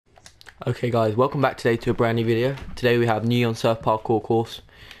Okay guys, welcome back today to a brand new video. Today we have Neon Surf Parkour course,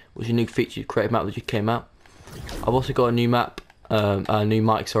 which is a new feature creative map that just came out. I've also got a new map, a new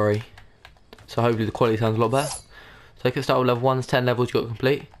mic, sorry. So hopefully the quality sounds a lot better. So you can start with level 1, there's 10 levels you've got to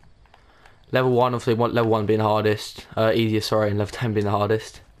complete. Level 1, obviously level 1 being the hardest, easiest sorry, and level 10 being the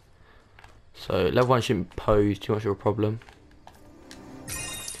hardest. So level 1 shouldn't pose too much of a problem.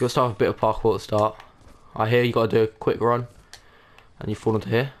 You've got to start with a bit of parkour at the start. Here you've got to do a quick run, and you fall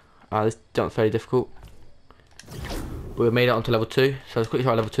onto here. This jump's very difficult. But we made it onto level 2, so let's quickly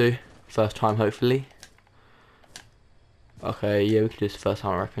try level 2. First time, hopefully. Okay, yeah, we can do this first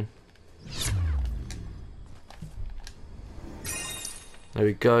time, I reckon. There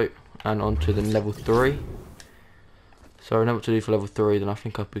we go, and on to the level 3. So I don't know what to do for level 3, then I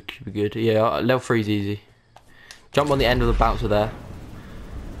think I should be good. Yeah, level 3 is easy. Jump on the end of the bouncer there.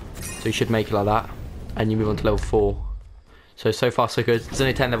 So you should make it like that. And you move on to level 4. So far so good. There's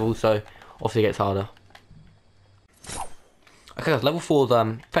only 10 levels, so obviously it gets harder. Okay guys, level 4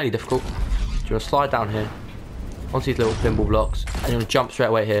 is fairly difficult. You want to slide down here onto these little pinball blocks, and you want to jump straight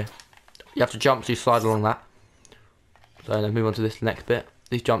away here. You have to jump, so you slide along that. So then move on to this next bit.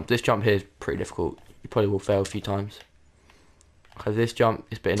 This jump here is pretty difficult. You probably will fail a few times. Okay, this jump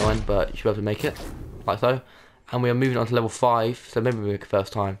is a bit annoying, but you should be able to make it, like so. And we are moving on to level 5, so maybe we make it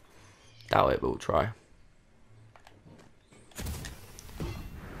first time. Doubt it, but we'll try.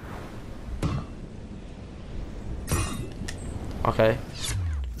 Okay,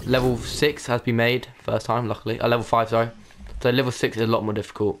 level 6 has been made first time, luckily. Level 5, sorry. So level 6 is a lot more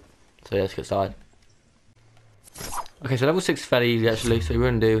difficult. So yeah, let's get started. Okay, so level 6 is fairly easy actually. So we're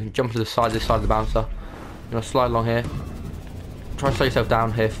going to do jump to the side, this side of the bouncer. You're going to slide along here. Try to slow yourself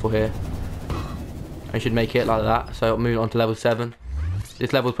down here for here. And you should make it like that. So moving on to level 7.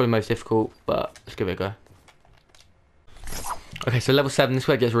 This level is probably the most difficult, but let's give it a go. Okay, so level 7, this is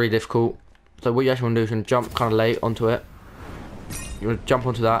where it gets really difficult. So what you actually want to do is you're going to jump kind of late onto it. You want to jump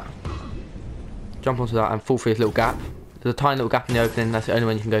onto that, and fall through this little gap. There's a tiny little gap in the opening, that's the only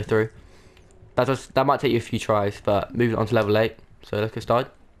one you can go through. That might take you a few tries, but moving on to level 8, so let's get started.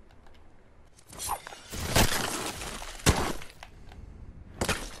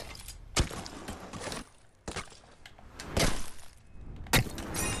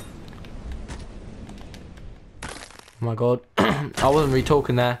 Oh my god, I wasn't really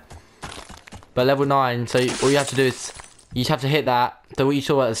talking there. But level 9, so all you have to do is, you just have to hit that. So what you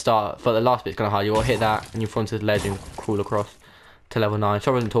saw at the start, for the last bit's kind of hard. You will hit that and you fall into the ledge and crawl across to level 9.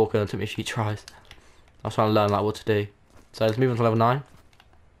 So I wasn't talking, it took me a few tries. I was trying to learn like what to do. So let's move on to level 9.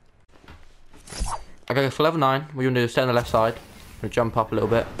 Okay, for level 9, what you're going to do is stay on the left side. You're going to jump up a little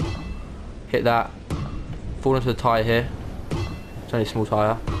bit. Hit that. Fall into the tyre here. It's only a small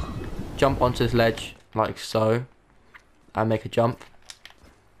tyre. Jump onto this ledge like so. And make a jump.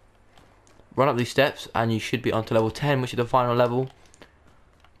 Run up these steps and you should be onto level 10, which is the final level.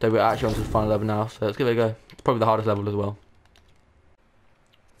 Though we're actually onto the final level now, so let's give it a go. It's probably the hardest level as well.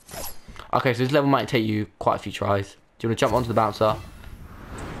 Okay, so this level might take you quite a few tries. Do you want to jump onto the bouncer,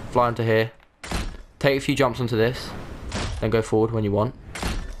 fly onto here, take a few jumps onto this, then go forward when you want.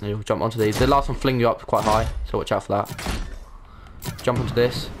 And you'll jump onto these. The last one fling you up quite high, so watch out for that. Jump onto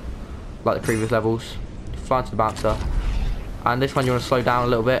this, like the previous levels. Fly into the bouncer. And this one you want to slow down a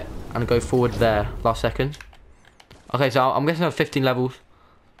little bit and go forward there, last second. Okay, so I'm guessing I have 15 levels.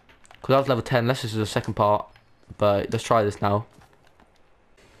 Because I was level 10, this is the second part. But let's try this now.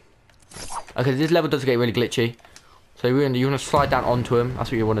 Okay, this level does get really glitchy. So you want to slide down onto him,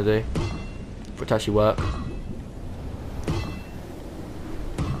 that's what you want to do. For it to actually work.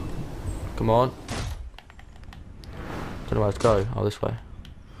 Come on. Don't know where to go. Oh, this way.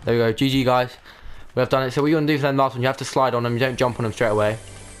 There we go, GG guys. We have done it. So what you want to do for the last one, you have to slide on them, you don't jump on them straight away.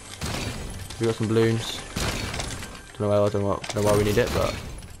 We got some balloons. I don't know why we need it, but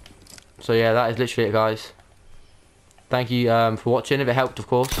so yeah, that is literally it, guys. Thank you for watching. If it helped, of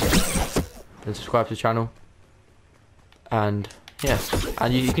course, then subscribe to the channel. And yeah,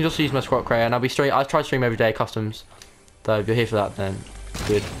 and you can just use my squad creator. And I try to stream every day customs. So if you're here for that, then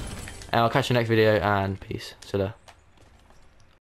good. And I'll catch you next video. And peace. See you later.